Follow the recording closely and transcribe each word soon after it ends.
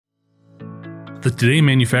The Today in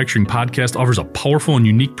Manufacturing podcast offers a powerful and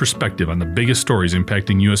unique perspective on the biggest stories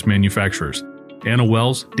impacting U.S. manufacturers. Anna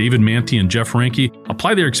Wells, David Manti, and Jeff Ranke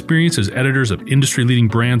apply their experience as editors of industry-leading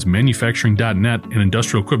brands Manufacturing.net and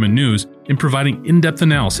Industrial Equipment News in providing in-depth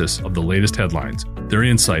analysis of the latest headlines. Their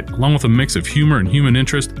insight, along with a mix of humor and human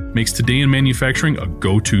interest, makes Today in Manufacturing a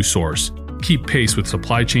go-to source. Keep pace with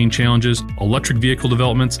supply chain challenges, electric vehicle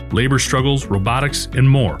developments, labor struggles, robotics, and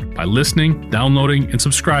more by listening, downloading, and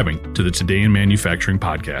subscribing to the Today in Manufacturing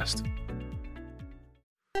podcast.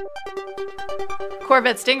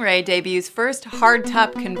 Corvette Stingray debuts first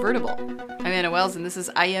hardtop convertible. I'm Anna Wells, and this is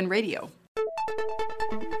IEN Radio.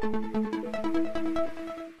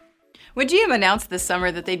 When GM announced this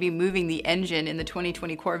summer that they'd be moving the engine in the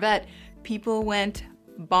 2020 Corvette, people went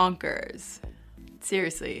bonkers.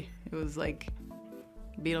 Seriously, it was like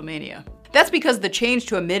Beatlemania. That's because the change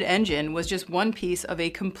to a mid-engine was just one piece of a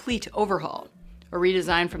complete overhaul. A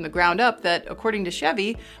redesign from the ground up that, according to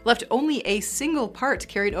Chevy, left only a single part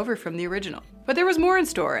carried over from the original. But there was more in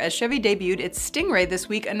store as Chevy debuted its Stingray this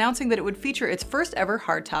week, announcing that it would feature its first ever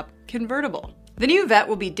hardtop convertible. The new Vette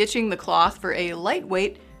will be ditching the cloth for a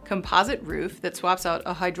lightweight composite roof that swaps out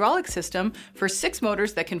a hydraulic system for 6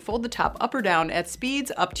 motors that can fold the top up or down at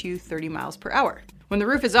speeds up to 30 miles per hour. When the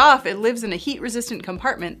roof is off, it lives in a heat-resistant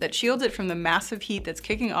compartment that shields it from the massive heat that's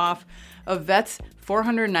kicking off of Vette's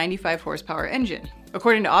 495 horsepower engine.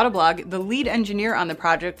 According to Autoblog, the lead engineer on the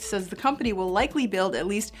project says the company will likely build at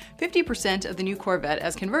least 50% of the new Corvette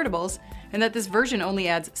as convertibles, and that this version only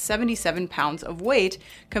adds 77 pounds of weight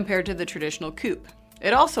compared to the traditional coupe.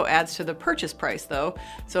 It also adds to the purchase price, though,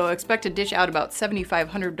 so expect to dish out about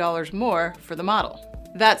 $7,500 more for the model.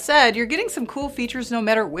 That said, you're getting some cool features no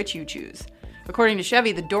matter which you choose. According to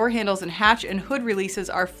Chevy, the door handles and hatch and hood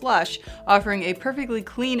releases are flush, offering a perfectly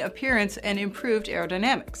clean appearance and improved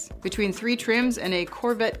aerodynamics. Between 3 trims and a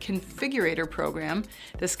Corvette configurator program,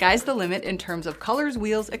 the sky's the limit in terms of colors,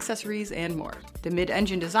 wheels, accessories, and more. The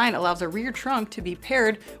mid-engine design allows a rear trunk to be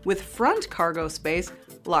paired with front cargo space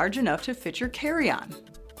large enough to fit your carry-on.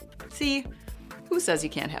 See, who says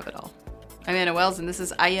you can't have it all? I'm Anna Wells, and this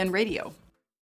is IEN Radio.